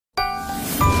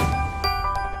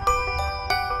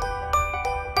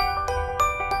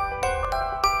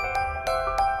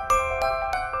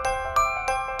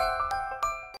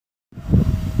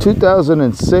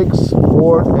2006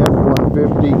 Ford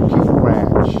F150 King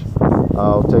Ranch.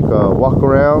 I'll take a walk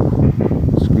around.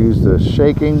 Excuse the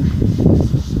shaking.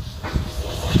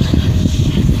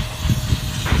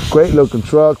 Great looking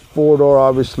truck, 4-door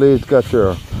obviously. It's got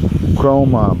your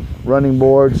chrome running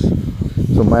boards,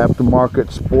 some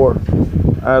aftermarket sport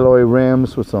alloy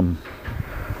rims with some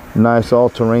nice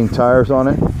all-terrain tires on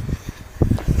it.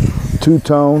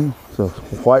 Two-tone, so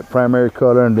white primary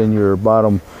color, and then your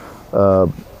bottom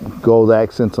gold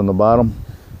accents on the bottom.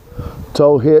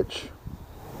 Tow hitch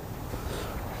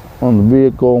on the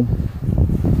vehicle.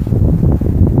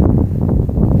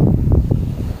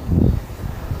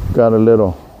 Got a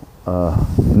little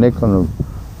nick on the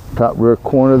top rear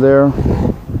corner there.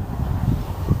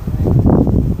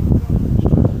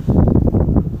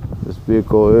 This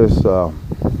vehicle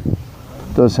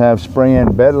does have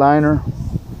spray-in bed liner.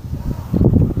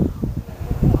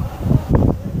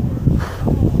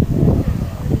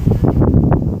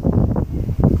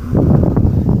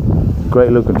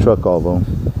 Great looking truck, although.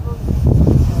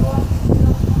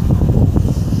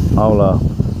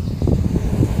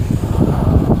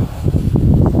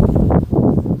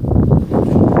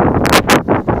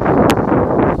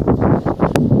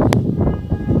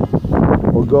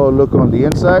 We'll go look on the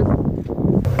inside.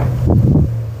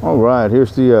 All right,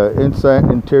 here's the inside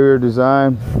interior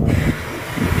design.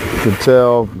 You can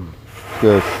tell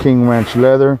the King Ranch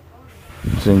leather.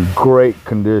 It's in great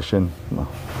condition.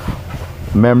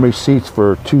 Memory seats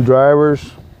for 2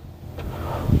 drivers.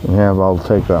 I'll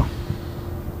take a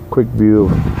quick view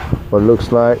of what it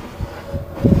looks like.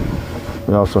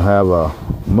 We also have a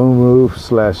moonroof /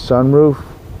 sunroof.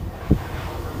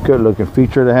 Good looking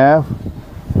feature to have.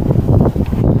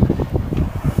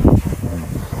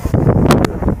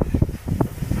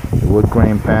 Wood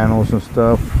grain panels and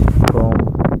stuff. Chrome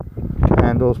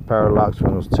handles, power locks,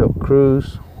 windows, tilt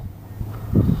cruise.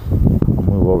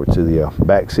 Move over to the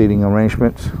back seating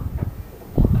arrangements.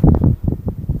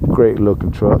 Great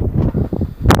looking truck.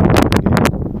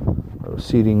 Again,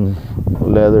 seating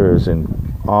leather is in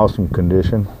awesome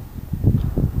condition.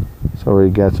 It's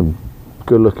already got some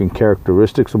good looking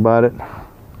characteristics about it.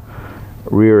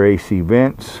 Rear AC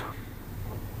vents.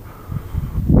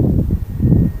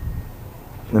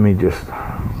 Let me just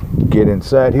get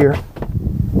inside here.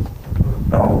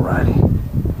 Alrighty.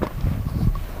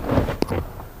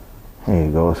 There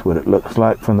you go. That's what it looks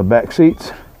like from the back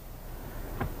seats.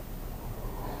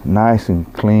 Nice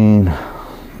and clean,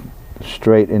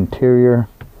 straight interior.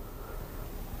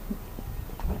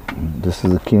 This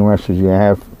is the King Ranch. You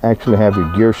actually have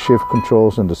your gear shift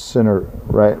controls in the center,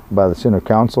 right by the center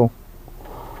console.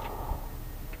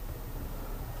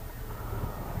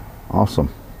 Awesome.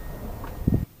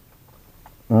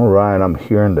 All right, I'm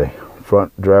here in the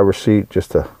front driver's seat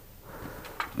just to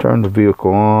turn the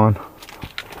vehicle on.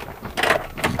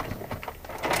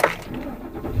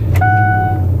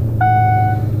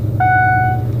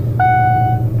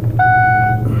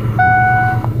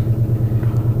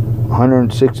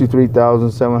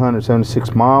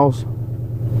 $163,776 miles.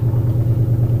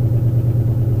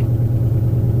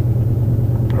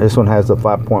 This one has a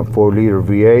 5.4 liter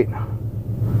V8.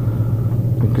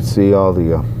 You can see all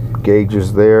the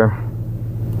gauges there.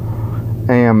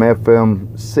 AM FM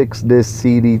 6-disc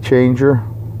CD changer.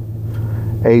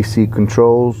 AC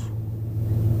controls.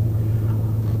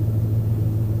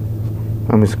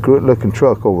 I mean, it's a good looking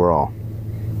truck overall.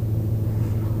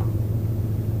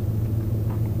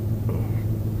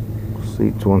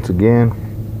 Seats once again.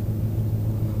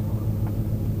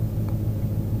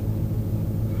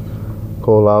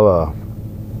 Cool. I'll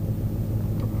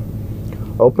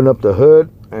open up the hood,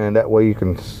 and that way you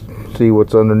can see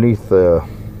what's underneath the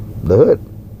hood.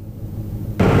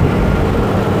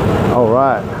 All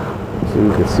right, so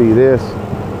you can see this.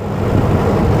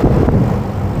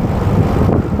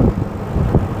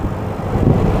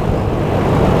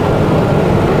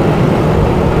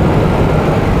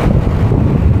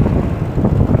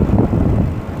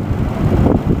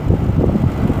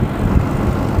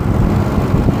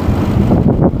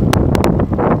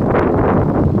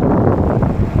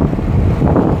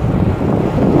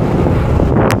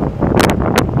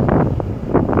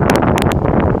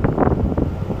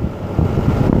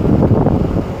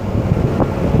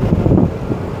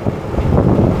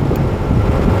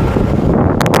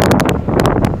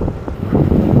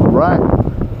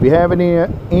 If you have any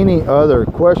other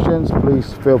questions,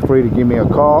 please feel free to give me a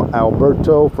call.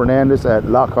 Alberto Fernandez at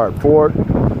Lockhart Ford,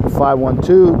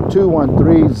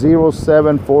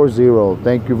 512-213-0740.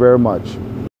 Thank you very much.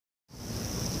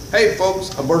 Hey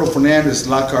folks, Alberto Fernandez,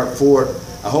 Lockhart Ford.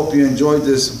 I hope you enjoyed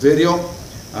this video.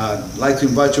 I'd like to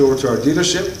invite you over to our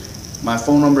dealership. my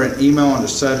phone number and email on the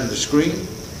side of the screen.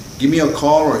 Give me a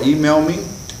call or email me.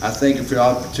 I thank you for the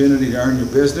opportunity to earn your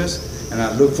business, and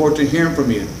I look forward to hearing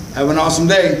from you. Have an awesome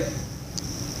day.